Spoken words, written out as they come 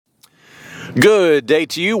Good day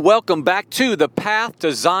to you. Welcome back to the Path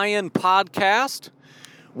to Zion podcast.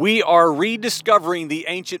 We are rediscovering the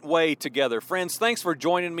ancient way together. Friends, thanks for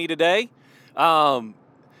joining me today.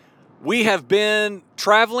 We have been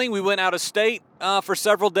traveling. We went out of state for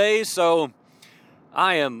several days, so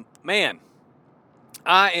I am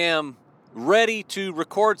ready to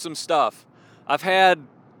record some stuff. I've had,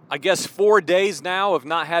 4 days now of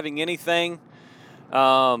not having anything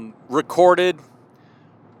recorded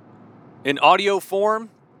in audio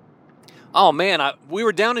form. Oh man, we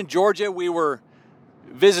were down in Georgia. We were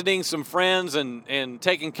visiting some friends and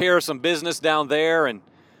taking care of some business down there. And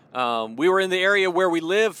we were in the area where we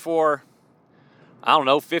live for,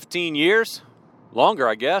 15 years. Longer,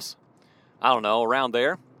 I guess. Around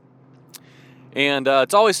there. And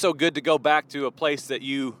it's always so good to go back to a place that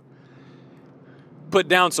you put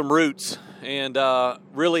down some roots and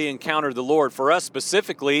really encounter the Lord. For us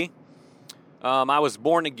specifically, I was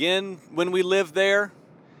born again when we lived there.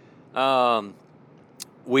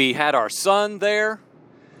 We had our son there.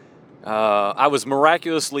 I was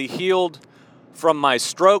miraculously healed from my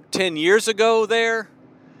stroke 10 years ago there.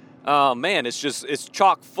 It's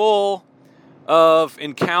chock full of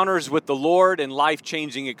encounters with the Lord and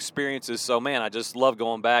life-changing experiences. So, I just love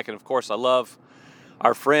going back. And, of course, I love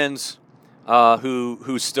our friends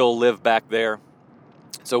who still live back there.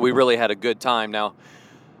 So we really had a good time. Now,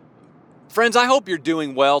 friends, I hope you're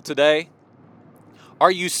doing well today.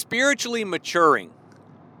 Are you spiritually maturing?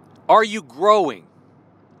 Are you growing?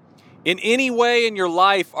 In any way in your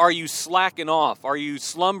life, are you slacking off? Are you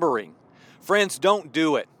slumbering? Friends, don't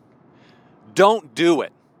do it. Don't do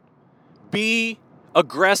it. Be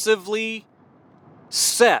aggressively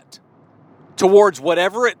set towards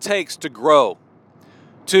whatever it takes to grow,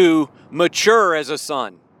 to mature as a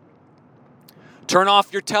son. Turn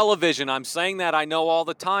off your television. I'm saying that, I know, all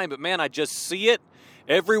the time, but I just see it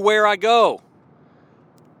everywhere I go.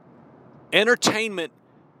 Entertainment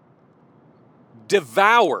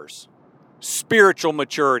devours spiritual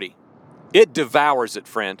maturity. It devours it,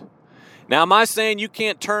 friend. Now, am I saying you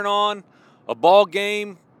can't turn on a ball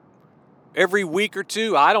game every week or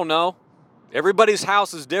two? I don't know. Everybody's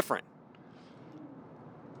house is different.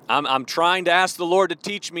 I'm trying to ask the Lord to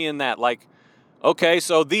teach me in that. Okay,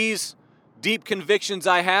 so these deep convictions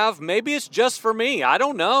I have, maybe it's just for me. I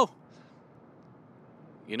don't know.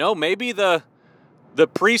 Maybe the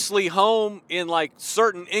priestly home in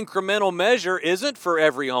certain incremental measure isn't for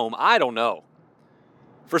every home. I don't know.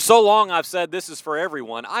 For so long I've said this is for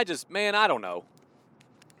everyone. I don't know.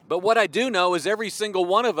 But what I do know is every single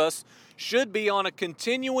one of us should be on a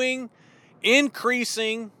continuing,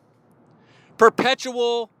 increasing,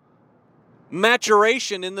 perpetual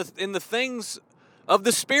maturation in the things of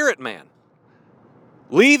the Spirit, man.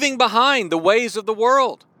 Leaving behind the ways of the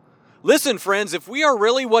world. Listen, friends, if we are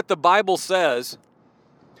really what the Bible says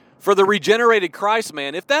for the regenerated Christ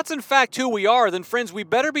man, if that's in fact who we are, then friends, we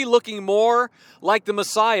better be looking more like the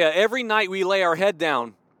Messiah every night we lay our head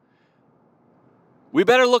down. We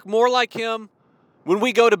better look more like him when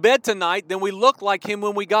we go to bed tonight than we look like him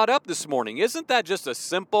when we got up this morning. Isn't that just a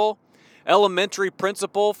simple, elementary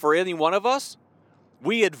principle for any one of us?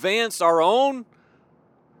 We advance our own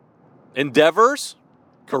endeavors,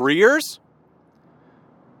 careers.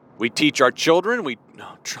 We teach our children. We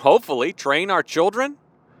hopefully train our children.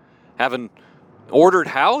 Have an ordered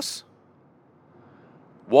house.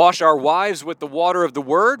 Wash our wives with the water of the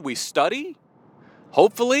word. We study.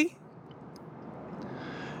 Hopefully.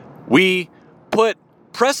 We put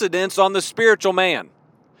precedence on the spiritual man.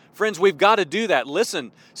 Friends, we've got to do that.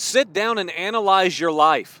 Listen, sit down and analyze your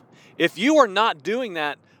life. If you are not doing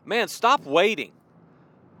that, stop waiting.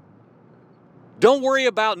 Don't worry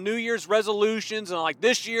about New Year's resolutions and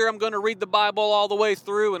this year I'm going to read the Bible all the way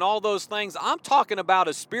through and all those things. I'm talking about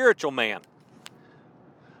a spiritual man.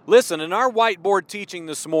 Listen, in our whiteboard teaching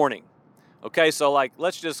this morning, okay, so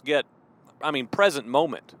let's just get, present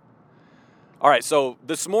moment. All right, so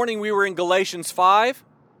this morning we were in Galatians 5.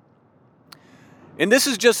 And this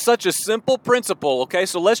is just such a simple principle, okay?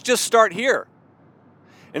 So let's just start here.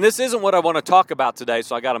 And this isn't what I want to talk about today,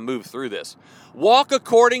 so I got to move through this. Walk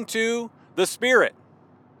according to the Spirit.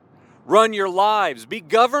 Run your lives. Be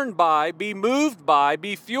governed by, be moved by,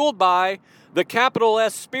 be fueled by the capital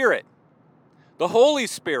S Spirit, the Holy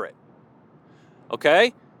Spirit.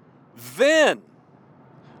 Okay? Then,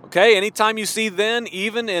 okay, anytime you see then,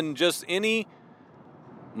 even in just any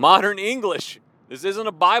modern English, this isn't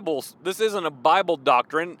a Bible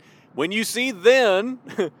doctrine. When you see then,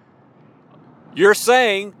 you're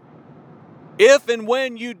saying, if and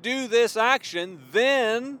when you do this action,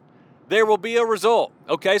 then there will be a result.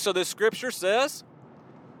 Okay, so this scripture says,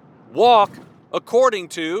 walk according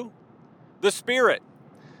to the Spirit.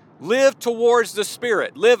 Live towards the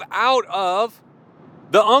Spirit. Live out of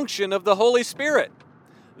the unction of the Holy Spirit.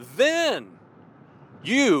 Then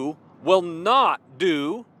you will not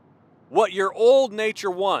do what your old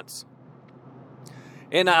nature wants.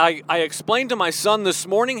 And I explained to my son this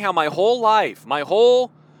morning how my whole life, my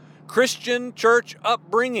whole Christian church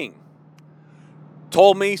upbringing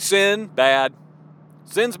told me sin, bad.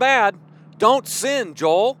 Sin's bad. Don't sin,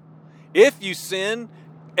 Joel. If you sin,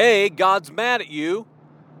 A, God's mad at you.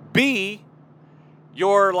 B,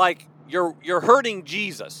 you're hurting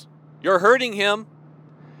Jesus. You're hurting him,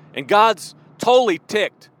 and God's totally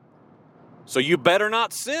ticked. So you better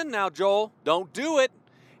not sin now, Joel. Don't do it.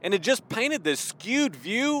 And it just painted this skewed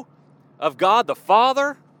view of God the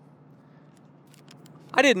Father.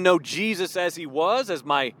 I didn't know Jesus as he was, as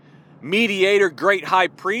my mediator, great high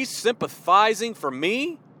priest, sympathizing for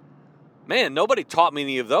me. Man, nobody taught me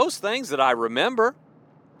any of those things that I remember.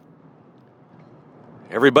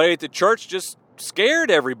 Everybody at the church just scared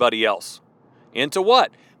everybody else into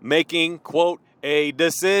what? Making, quote, a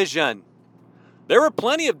decision. There were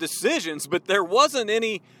plenty of decisions, but there wasn't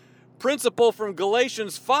any principle from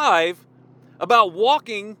Galatians 5 about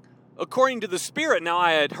walking according to the Spirit. Now,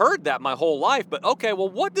 I had heard that my whole life, but okay, well,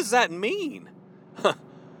 what does that mean?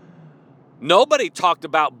 Nobody talked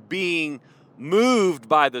about being moved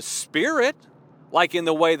by the Spirit, like in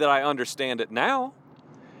the way that I understand it now.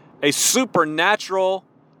 A supernatural,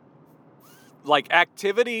 like,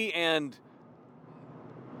 activity and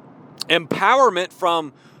empowerment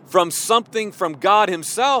from something from God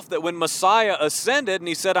himself, that when Messiah ascended and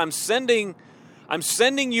he said, I'm sending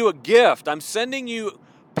you a gift. I'm sending you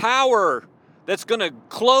power that's going to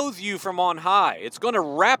clothe you from on high. It's going to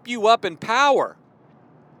wrap you up in power.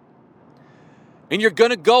 And you're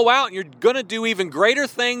going to go out and you're going to do even greater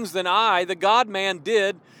things than I, the God-man,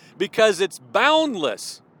 did, because it's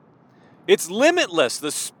boundless. It's limitless.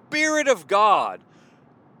 The Spirit of God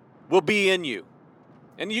will be in you.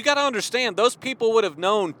 And you got to understand, those people would have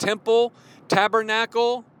known temple,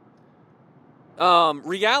 tabernacle,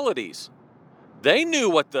 realities. They knew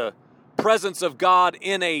what the presence of God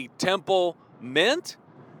in a temple meant.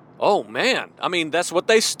 Oh, man. I mean, that's what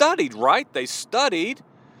they studied, right? They studied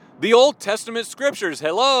the Old Testament scriptures.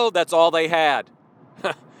 Hello, that's all they had.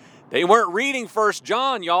 They weren't reading 1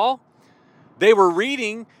 John, y'all. They were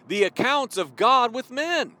reading the accounts of God with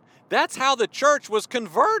men. That's how the church was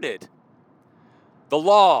converted. The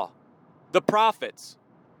law, the prophets,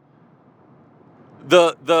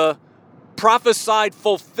 the prophesied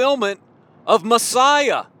fulfillment of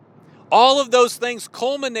Messiah. All of those things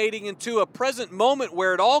culminating into a present moment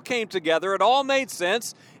where it all came together, it all made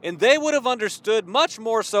sense, and they would have understood much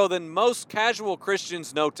more so than most casual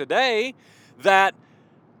Christians know today that,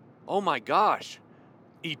 oh my gosh,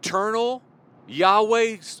 eternal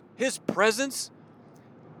Yahweh, his presence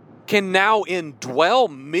can now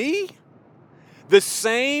indwell me? The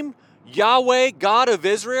same Yahweh, God of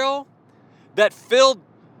Israel, that filled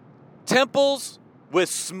temples with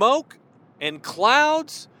smoke and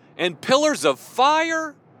clouds and pillars of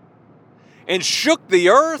fire and shook the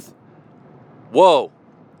earth. Whoa.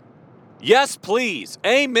 Yes, please.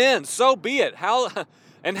 Amen. So be it. How?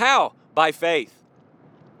 And how? By faith.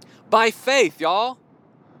 By faith, y'all.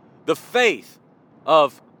 The faith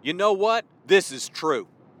of, you know what? This is true.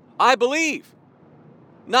 I believe.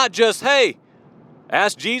 Not just, hey,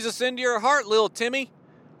 ask Jesus into your heart, little Timmy.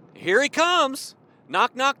 Here he comes.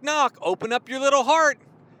 Knock, knock, knock. Open up your little heart.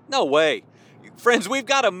 No way. Friends, we've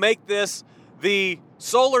got to make this the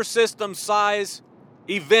solar system size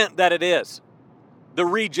event that it is. The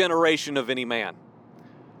regeneration of any man.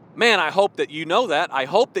 Man, I hope that you know that. I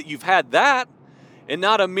hope that you've had that and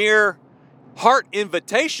not a mere heart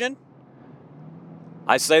invitation.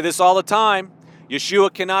 I say this all the time.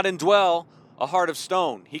 Yeshua cannot indwell a heart of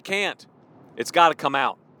stone. He can't. It's got to come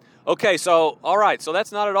out. Okay, so, all right, so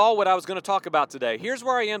that's not at all what I was going to talk about today. Here's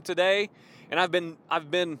where I am today, and I've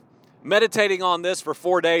been meditating on this for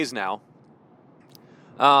 4 days now.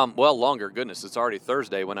 Well, longer. Goodness, it's already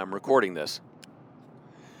Thursday when I'm recording this.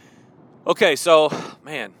 Okay, so,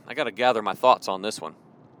 man, I got to gather my thoughts on this one.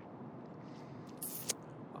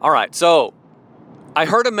 All right, so I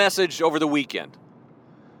heard a message over the weekend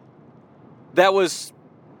that was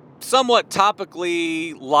somewhat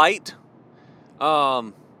topically light.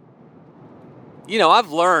 I've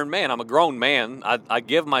learned, man, I'm a grown man. I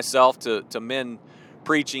give myself to men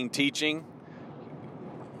preaching, teaching,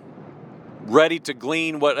 ready to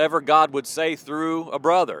glean whatever God would say through a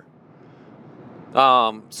brother.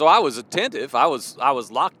 So I was attentive. I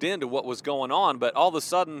was locked into what was going on, but all of a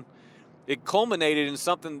sudden it culminated in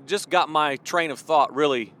something, just got my train of thought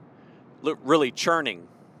really churning.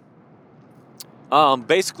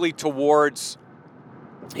 basically towards,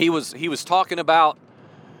 he was talking about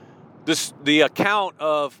the account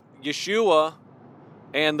of Yeshua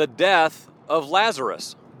and the death of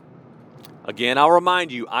Lazarus. Again, I'll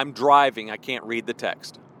remind you, I'm driving. I can't read the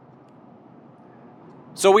text.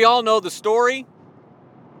 So we all know the story.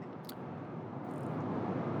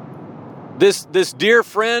 This dear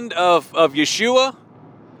friend of Yeshua,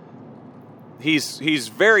 he's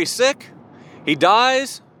very sick. He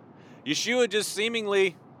dies. Yeshua just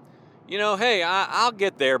seemingly, hey, I'll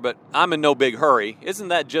get there, but I'm in no big hurry. Isn't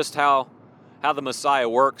that just how the Messiah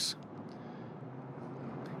works?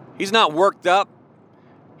 He's not worked up.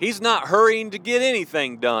 He's not hurrying to get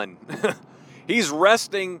anything done. He's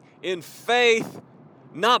resting in faith,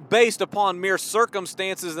 not based upon mere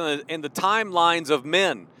circumstances and the timelines of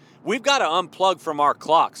men. We've got to unplug from our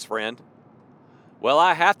clocks, friend. Well,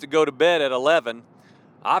 I have to go to bed at 11.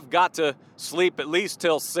 I've got to sleep at least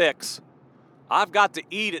till 6. I've got to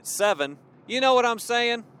eat at 7. You know what I'm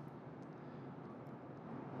saying?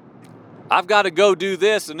 I've got to go do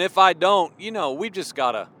this, and if I don't,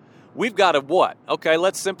 we've got to what? Okay,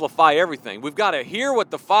 let's simplify everything. We've got to hear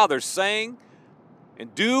what the Father's saying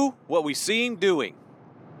and do what we see Him doing.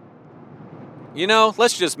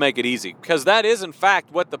 Let's just make it easy, because that is, in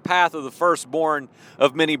fact, what the path of the firstborn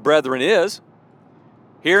of many brethren is.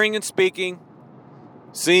 Hearing and speaking,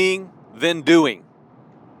 seeing, then doing.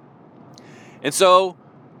 And so,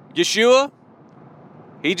 Yeshua,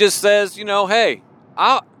 He just says, hey,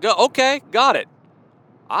 I'll go, okay, got it.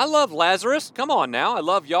 I love Lazarus. Come on now. I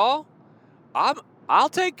love y'all. I'll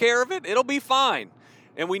take care of it. It'll be fine.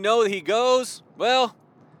 And we know that He goes, well,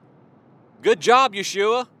 good job,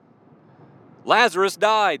 Yeshua. Lazarus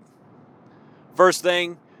died. First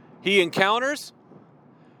thing he encounters,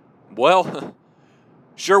 well,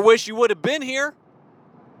 sure wish you would have been here.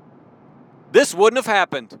 This wouldn't have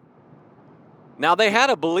happened. Now, they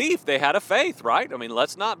had a belief. They had a faith, right? I mean,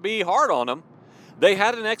 let's not be hard on them. They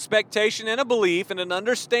had an expectation and a belief and an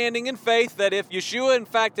understanding and faith that if Yeshua, in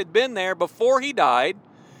fact, had been there before He died,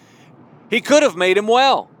 He could have made him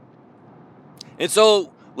well. And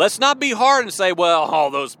so, let's not be hard and say, well, all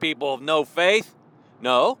those people have no faith.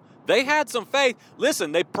 No, they had some faith.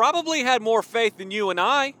 Listen, they probably had more faith than you and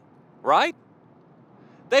I, right?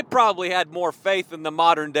 They probably had more faith than the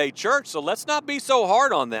modern day church, so let's not be so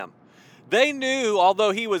hard on them. They knew,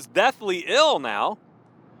 although he was deathly ill now,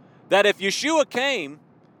 that if Yeshua came,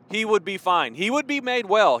 he would be fine. He would be made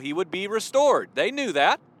well. He would be restored. They knew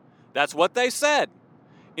that. That's what they said.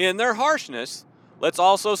 In their harshness, let's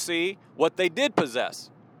also see what they did possess.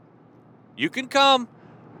 You can come.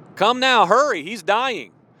 Come now. Hurry. He's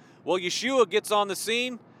dying. Well, Yeshua gets on the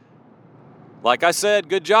scene. Like I said,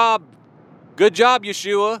 good job. Good job,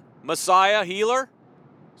 Yeshua, Messiah, healer.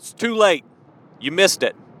 It's too late. You missed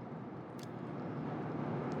it.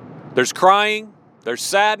 There's crying. There's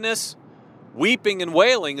sadness. Weeping and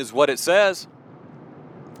wailing is what it says.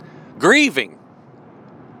 Grieving.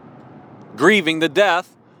 Grieving the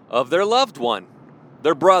death of their loved one,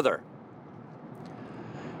 their brother.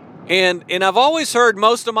 And I've always heard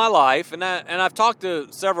most of my life, and I've talked to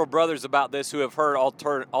several brothers about this who have heard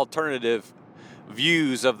alternative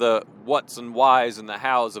views of the what's and whys and the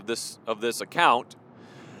hows of this account.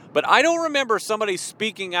 But I don't remember somebody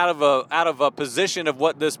speaking out of a position of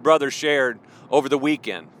what this brother shared over the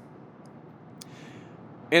weekend.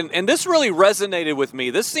 And this really resonated with me.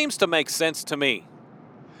 This seems to make sense to me.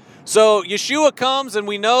 So Yeshua comes, and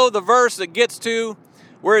we know the verse that gets to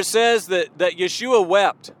where it says that Yeshua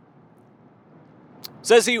wept. It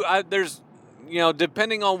says there's,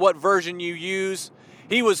 depending on what version you use,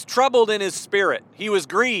 he was troubled in his spirit. He was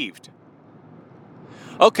grieved.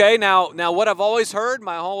 Okay, now what I've always heard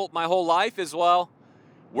my whole life is, well,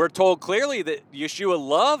 we're told clearly that Yeshua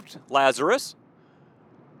loved Lazarus.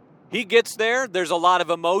 He gets there. There's a lot of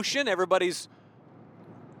emotion. Everybody's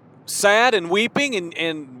sad and weeping,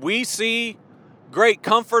 and we see great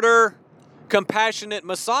comforter, compassionate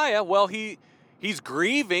Messiah. Well, he's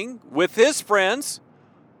grieving with his friends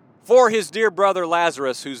for his dear brother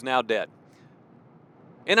Lazarus, who's now dead.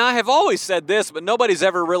 And I have always said this, but nobody's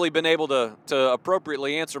ever really been able to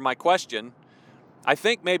appropriately answer my question. I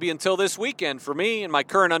think maybe until this weekend for me, and my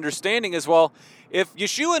current understanding is, well, if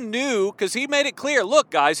Yeshua knew, because he made it clear,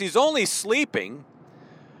 look, guys, he's only sleeping.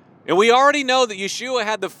 And we already know that Yeshua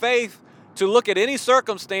had the faith to look at any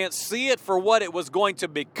circumstance, see it for what it was going to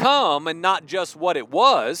become and not just what it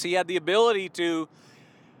was. He had the ability to,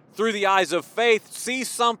 through the eyes of faith, see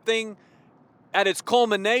something at its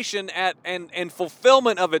culmination and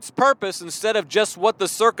fulfillment of its purpose instead of just what the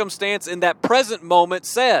circumstance in that present moment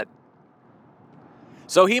said.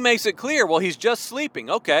 So he makes it clear, well, he's just sleeping.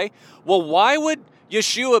 Okay, well, why would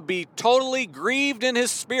Yeshua be totally grieved in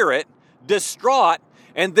his spirit, distraught,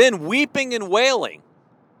 and then weeping and wailing?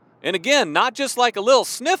 And again, not just like a little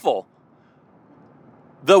sniffle.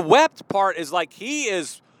 The wept part is like he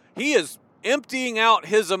is emptying out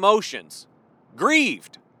his emotions,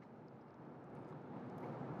 grieved.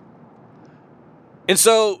 And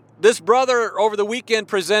so this brother over the weekend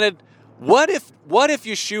presented, what if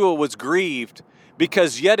Yeshua was grieved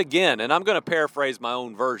because yet again, and I'm going to paraphrase my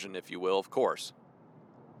own version, if you will, of course.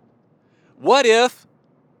 What if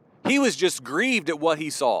he was just grieved at what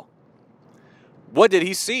he saw? What did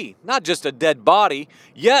he see? Not just a dead body.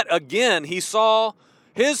 Yet again, he saw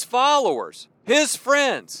his followers, his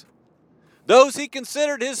friends, those he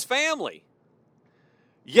considered his family,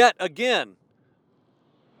 yet again,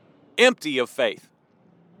 empty of faith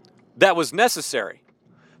that was necessary.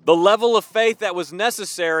 The level of faith that was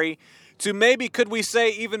necessary to maybe, could we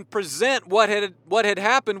say, even present what had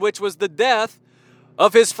happened, which was the death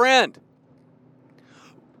of his friend.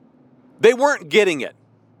 They weren't getting it.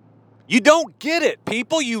 You don't get it,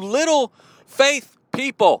 people, you little faith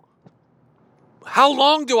people. How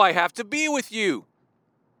long do I have to be with you?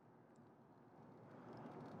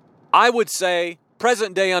 I would say,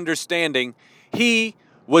 present day understanding, he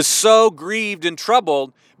was so grieved and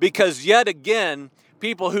troubled because yet again,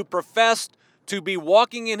 people who professed to be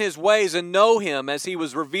walking in his ways and know him as he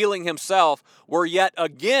was revealing himself were yet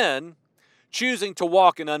again choosing to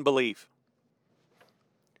walk in unbelief,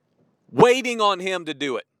 waiting on him to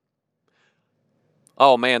do it.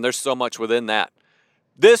 Oh man, there's so much within that.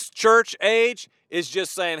 This church age is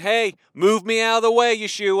just saying, hey, move me out of the way,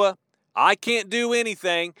 Yeshua. I can't do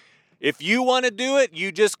anything. If you want to do it,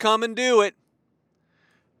 you just come and do it.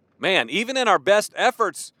 Man, even in our best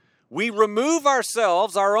efforts, we remove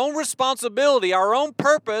ourselves, our own responsibility, our own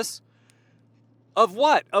purpose of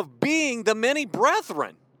what? Of being the many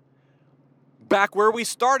brethren. Back where we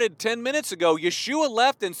started 10 minutes ago, Yeshua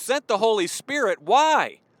left and sent the Holy Spirit.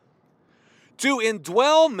 Why? To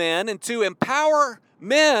indwell men and to empower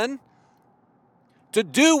men to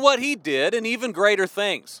do what he did and even greater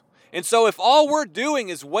things. And so if all we're doing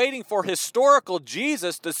is waiting for historical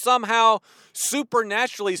Jesus to somehow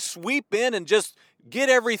supernaturally sweep in and just get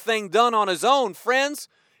everything done on his own, friends,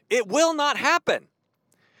 it will not happen.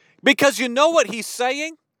 Because you know what he's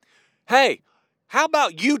saying? Hey, how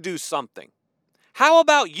about you do something? How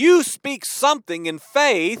about you speak something in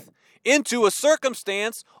faith into a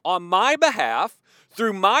circumstance on my behalf,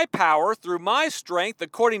 through my power, through my strength,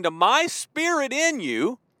 according to my spirit in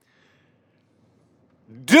you?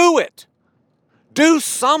 Do it. Do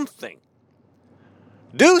something.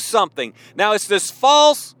 Do something. Now, it's this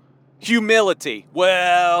false humility.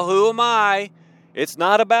 Well, who am I? It's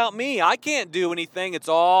not about me. I can't do anything. It's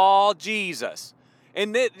all Jesus.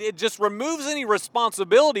 And it just removes any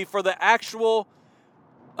responsibility for the actual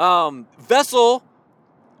vessel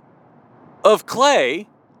of clay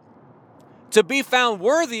to be found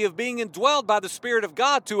worthy of being indwelled by the Spirit of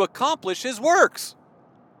God to accomplish his works.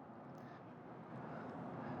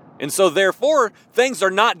 And so therefore, things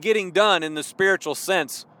are not getting done in the spiritual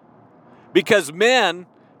sense because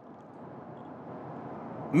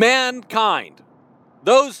mankind,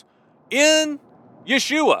 those in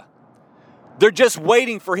Yeshua, they're just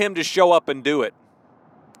waiting for him to show up and do it.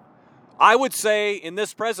 I would say in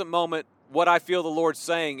this present moment, what I feel the Lord's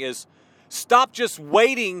saying is, stop just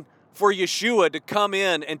waiting for Yeshua to come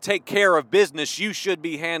in and take care of business you should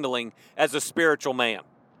be handling as a spiritual man.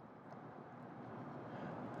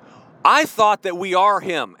 I thought that we are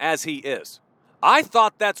him as he is. I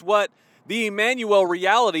thought that's what the Emmanuel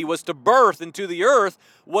reality was to birth into the earth,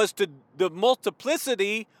 was to the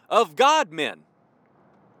multiplicity of God men.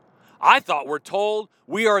 I thought we're told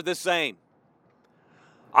we are the same.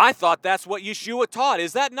 I thought that's what Yeshua taught.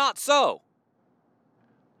 Is that not so?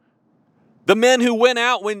 The men who went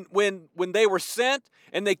out when they were sent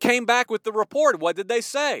and they came back with the report, what did they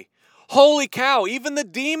say? Holy cow, even the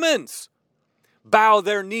demons bow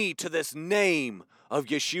their knee to this name of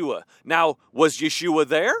Yeshua. Now, was Yeshua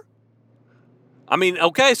there? I mean,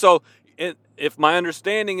 okay, so if my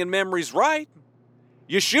understanding and memory's right,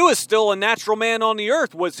 Yeshua is still a natural man on the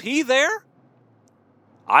earth. Was he there?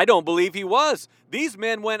 I don't believe he was. These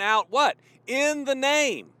men went out what? In the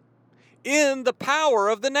name. In the power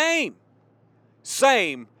of the name.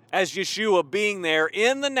 Same as Yeshua being there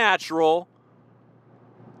in the natural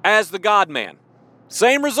as the God-man.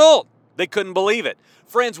 Same result. They couldn't believe it.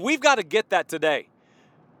 Friends, we've got to get that today.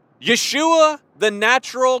 Yeshua, the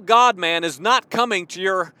natural God-man, is not coming to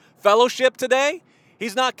your fellowship today.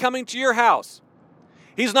 He's not coming to your house.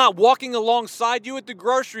 He's not walking alongside you at the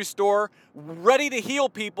grocery store, ready to heal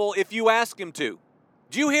people if you ask him to.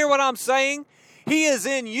 Do you hear what I'm saying? He is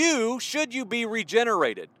in you should you be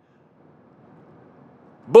regenerated.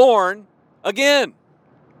 Born again.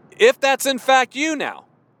 If that's in fact you now.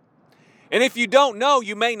 And if you don't know,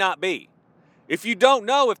 you may not be. If you don't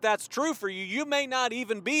know if that's true for you, you may not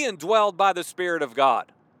even be indwelled by the Spirit of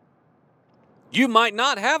God. You might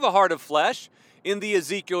not have a heart of flesh in the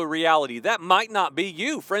Ezekiel reality. That might not be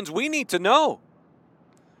you. Friends, we need to know.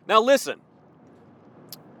 Now listen,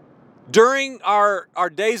 during our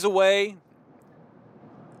days away,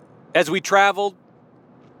 as we traveled,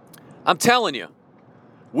 I'm telling you,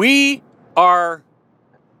 we're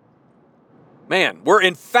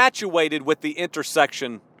infatuated with the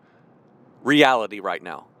intersection reality right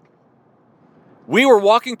now. We were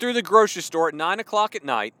walking through the grocery store at 9 o'clock at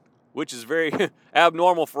night, which is very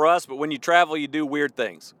abnormal for us, but when you travel, you do weird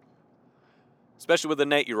things. Especially with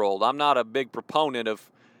an 8-year-old. I'm not a big proponent of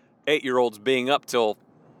 8-year-olds being up till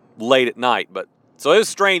late at night, but so it was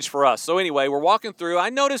strange for us. So anyway, we're walking through. I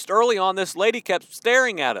noticed early on this lady kept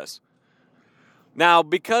staring at us. Now,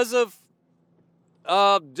 because of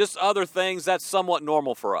just other things, that's somewhat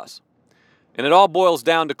normal for us. And it all boils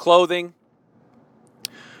down to clothing,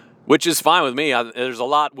 which is fine with me. There's a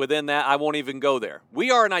lot within that. I won't even go there.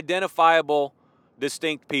 We are an identifiable,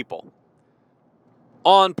 distinct people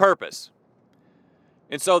on purpose.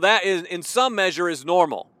 And so that is, in some measure, is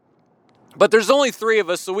normal. But there's only 3 of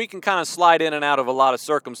us, so we can kind of slide in and out of a lot of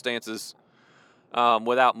circumstances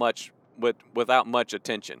without much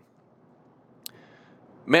attention.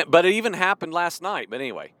 But it even happened last night. But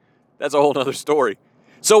anyway, that's a whole other story.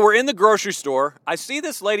 So we're in the grocery store. I see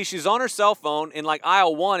this lady. She's on her cell phone in like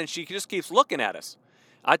aisle 1, and she just keeps looking at us.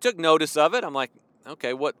 I took notice of it. I'm like,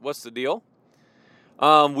 okay, what's the deal?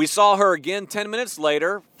 We saw her again 10 minutes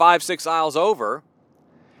later, 5-6 aisles over,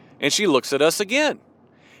 and she looks at us again.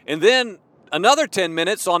 And then another 10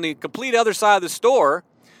 minutes on the complete other side of the store,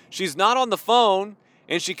 she's not on the phone,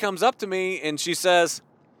 and she comes up to me and she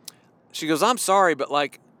goes, I'm sorry, but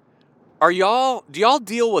like, do y'all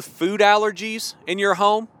deal with food allergies in your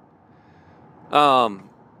home?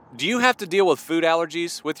 Do you have to deal with food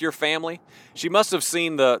allergies with your family? She must have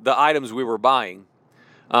seen the items we were buying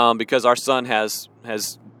because our son has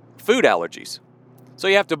food allergies. So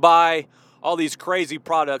you have to buy all these crazy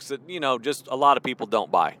products that, just a lot of people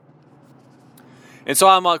don't buy. And so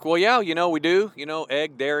I'm like, well, yeah, we do,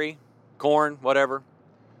 egg, dairy, corn, whatever.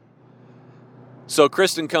 So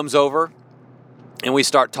Kristen comes over and we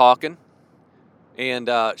start talking. And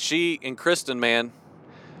she and Kristen, man,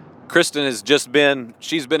 Kristen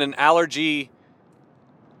she's been an allergy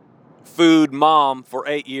food mom for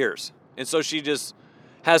 8 years. And so she just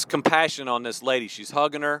has compassion on this lady. She's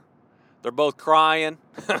hugging her. They're both crying.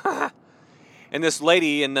 And this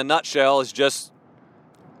lady, in a nutshell,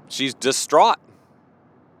 she's distraught.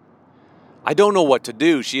 I don't know what to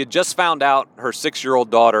do. She had just found out her 6-year-old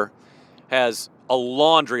daughter has a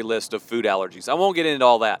laundry list of food allergies. I won't get into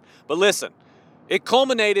all that. But listen, it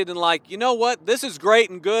culminated in like, you know what? This is great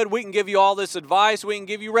and good. We can give you all this advice. We can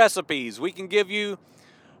give you recipes. We can give you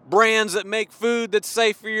brands that make food that's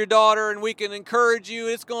safe for your daughter, and we can encourage you.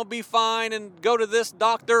 It's going to be fine, and go to this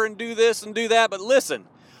doctor and do this and do that. But listen,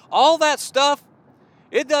 all that stuff,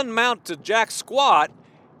 it doesn't amount to jack squat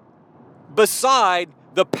beside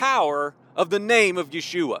the power of the name of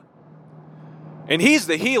Yeshua. And he's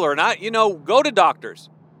the healer. And go to doctors,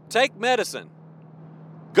 take medicine,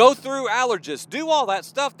 go through allergists, do all that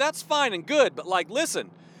stuff. That's fine and good. But listen,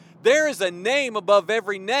 there is a name above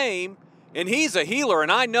every name, and he's a healer,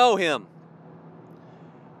 and I know him.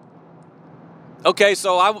 Okay,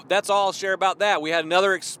 so that's all I'll share about that. We had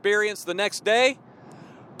another experience the next day,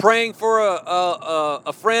 praying for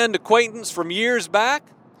a friend, acquaintance from years back.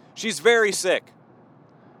 She's very sick.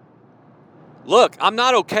 Look, I'm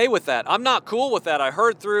not okay with that. I'm not cool with that. I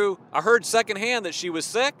heard secondhand that she was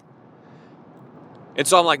sick. And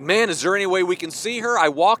so I'm like, man, is there any way we can see her? I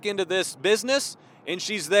walk into this business and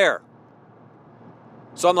she's there.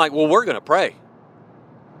 So I'm like, well, we're going to pray.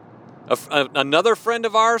 Another friend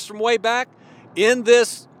of ours from way back, in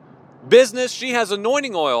this business, she has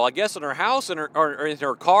anointing oil, I guess, in her house, or in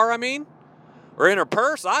her car, or in her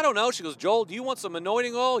purse. I don't know. She goes, Joel, do you want some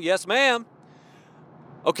anointing oil? Yes, ma'am.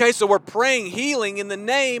 Okay, so we're praying healing in the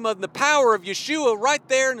name of the power of Yeshua right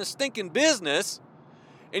there in the stinking business.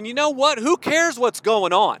 And you know what? Who cares what's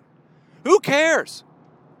going on? Who cares?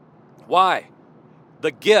 Why?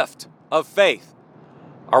 The gift of faith.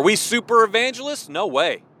 Are we super evangelists? No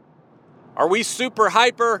way. Are we super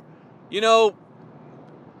hyper,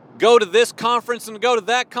 go to this conference and go to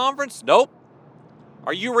that conference? Nope.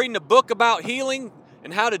 Are you reading a book about healing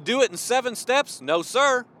And how to do it in 7 steps? No,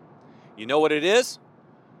 sir. You know what it is?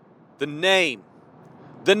 The name.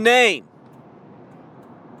 The name.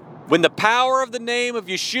 When the power of the name of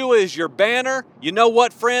Yeshua is your banner, you know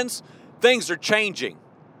what, friends? Things are changing.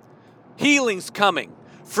 Healing's coming.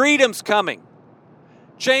 Freedom's coming.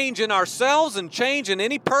 Change in ourselves and change in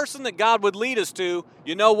any person that God would lead us to.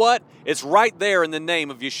 You know what? It's right there in the name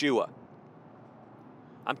of Yeshua.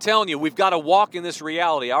 I'm telling you, we've got to walk in this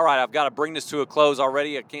reality. All right, I've got to bring this to a close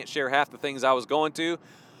already. I can't share half the things I was going to.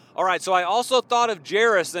 All right, so I also thought of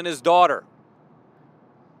Jairus and his daughter.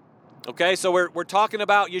 Okay, so we're talking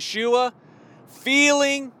about Yeshua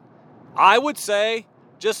feeling, I would say,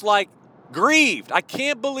 just like grieved. I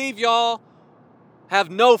can't believe y'all have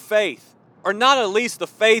no faith, or not at least the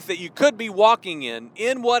faith that you could be walking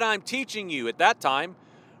in what I'm teaching you at that time.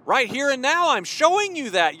 Right here and now, I'm showing you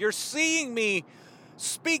that. You're seeing me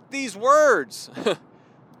speak these words.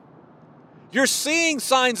 You're seeing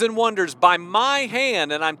signs and wonders by my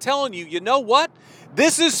hand, and I'm telling you, you know what?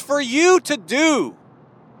 This is for you to do.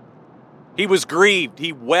 He was grieved.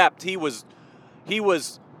 He wept. He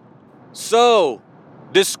was so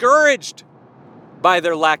discouraged by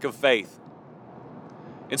their lack of faith.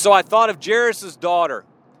 And so I thought of Jairus' daughter.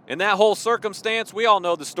 In that whole circumstance, we all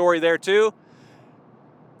know the story there too.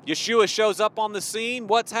 Yeshua shows up on the scene.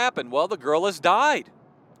 What's happened? Well, the girl has died.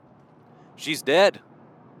 She's dead.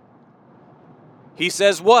 He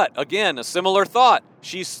says what? Again, a similar thought.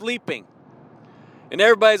 She's sleeping. And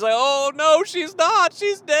everybody's like, oh, no, she's not.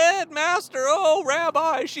 She's dead, Master. Oh,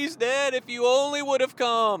 Rabbi, she's dead. If you only would have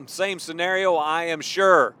come. Same scenario, I am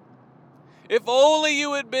sure. If only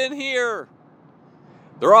you had been here.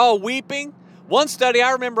 They're all weeping. One study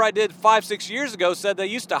I remember I did 5-6 years ago said they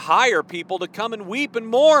used to hire people to come and weep and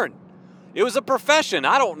mourn. It was a profession.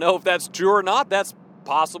 I don't know if that's true or not. That's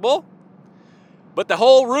possible. But the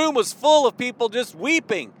whole room was full of people just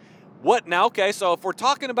weeping. What now? Okay, so if we're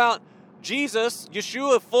talking about Jesus,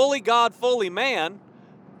 Yeshua, fully God, fully man,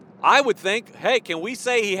 I would think, hey, can we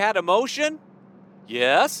say he had emotion?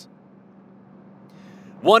 Yes.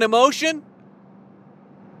 One emotion?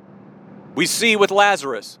 We see with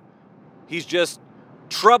Lazarus. He's just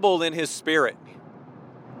troubled in his spirit.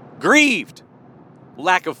 Grieved.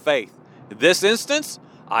 Lack of faith. In this instance,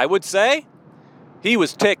 I would say he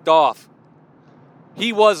was ticked off.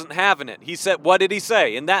 He wasn't having it. He said, what did he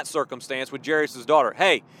say in that circumstance with Jairus' daughter?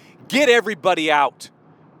 Hey, get everybody out.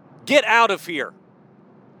 Get out of here.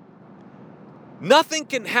 Nothing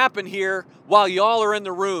can happen here while y'all are in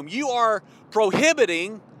the room. You are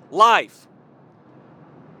prohibiting life.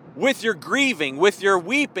 With your grieving, with your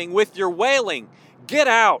weeping, with your wailing. Get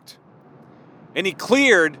out. And he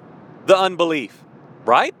cleared the unbelief.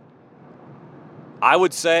 Right? I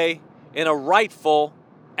would say in a rightful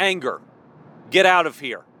anger. Get out of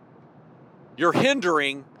here. You're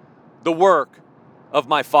hindering the work of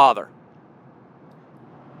my Father.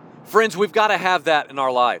 Friends, we've got to have that in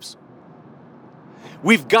our lives.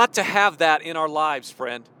 We've got to have that in our lives,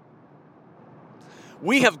 friend.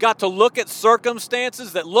 We have got to look at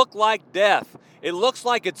circumstances that look like death. It looks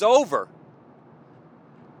like it's over.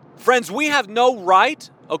 Friends, we have no right.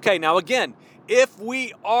 Okay, now again, if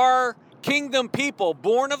we are kingdom people,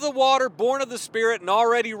 born of the water, born of the Spirit, and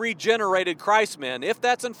already regenerated Christ men, if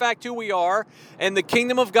that's in fact who we are, and the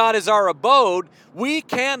kingdom of God is our abode, we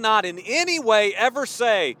cannot in any way ever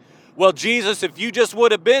say, well, Jesus, if you just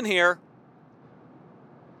would have been here,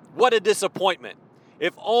 what a disappointment.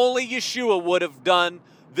 If only Yeshua would have done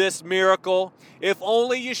this miracle, if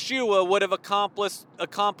only Yeshua would have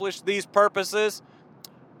accomplished these purposes,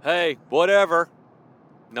 hey, whatever.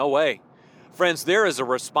 No way. Friends, there is a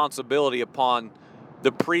responsibility upon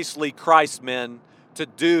the priestly Christmen to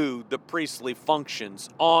do the priestly functions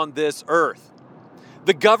on this earth.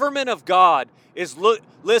 The government of God is,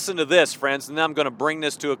 listen to this, friends, and I'm going to bring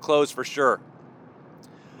this to a close for sure.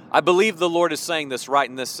 I believe the Lord is saying this right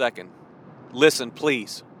in this second. Listen,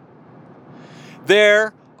 please.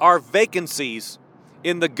 There are vacancies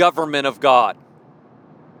in the government of God.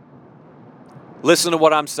 Listen to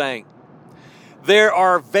what I'm saying. There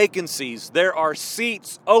are vacancies, there are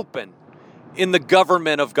seats open in the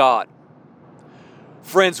government of God.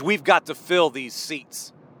 Friends, we've got to fill these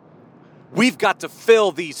seats. We've got to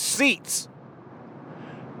fill these seats.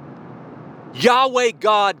 Yahweh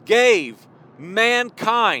God gave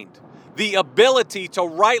mankind the ability to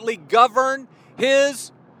rightly govern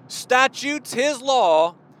His statutes, His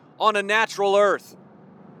law on a natural earth.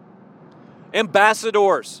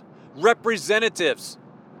 Ambassadors, representatives,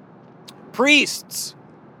 priests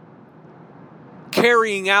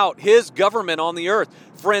carrying out His government on the earth.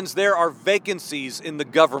 Friends, there are vacancies in the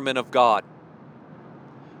government of God.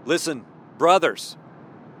 Listen, brothers,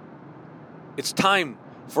 It's time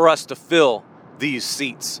for us to fill these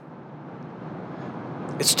seats.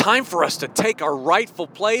 It's time for us to take our rightful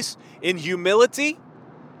place in humility.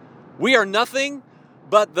 We are nothing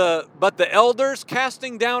but the elders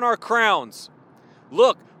casting down our crowns.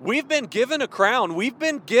 Look, we've been given a crown. We've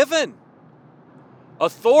been given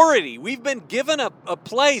authority. We've been given a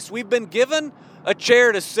place. We've been given a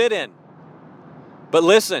chair to sit in. But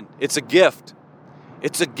listen, it's a gift.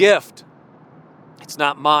 It's a gift. It's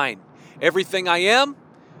not mine. Everything I am,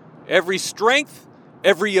 every strength,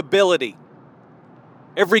 every ability,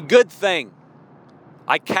 every good thing,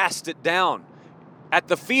 I cast it down at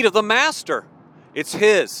the feet of the Master. It's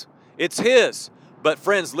His. It's His. But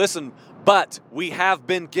friends, listen, but we have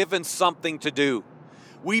been given something to do.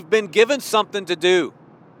 We've been given something to do.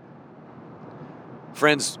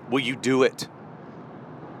 Friends, will you do it?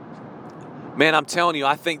 Man, I'm telling you,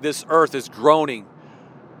 I think this earth is groaning.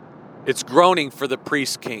 It's groaning for the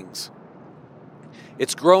priest kings.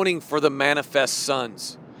 It's groaning for the manifest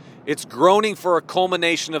sons. It's groaning for a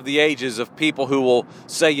culmination of the ages of people who will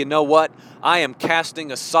say, you know what? I am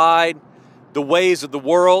casting aside the ways of the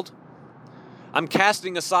world. I'm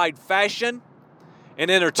casting aside fashion and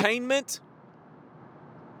entertainment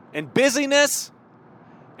and busyness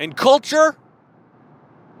and culture.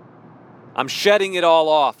 I'm shedding it all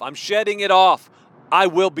off. I'm shedding it off. I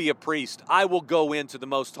will be a priest. I will go into the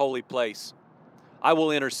most holy place. I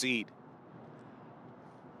will intercede.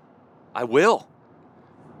 I will.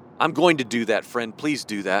 I'm going to do that, friend. Please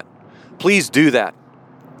do that. Please do that.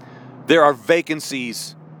 There are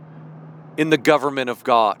vacancies in the government of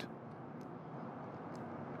God.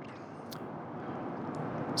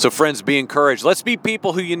 So friends, be encouraged. Let's be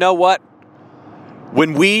people who, you know what?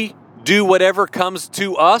 When we do whatever comes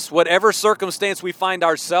to us, whatever circumstance we find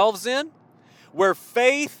ourselves in, where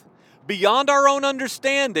faith beyond our own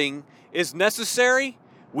understanding is necessary,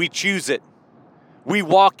 we choose it. We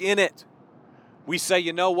walk in it. We say,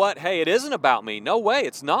 you know what? Hey, it isn't about me. No way,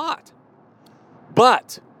 it's not.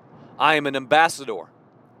 But I am an ambassador.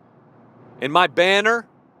 And my banner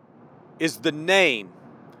is the name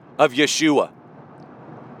of Yeshua.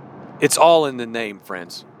 It's all in the name,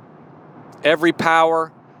 friends. Every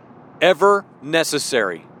power ever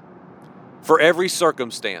necessary for every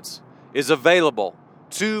circumstance is available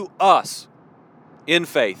to us in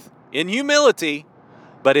faith, in humility,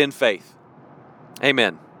 but in faith.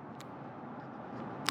 Amen.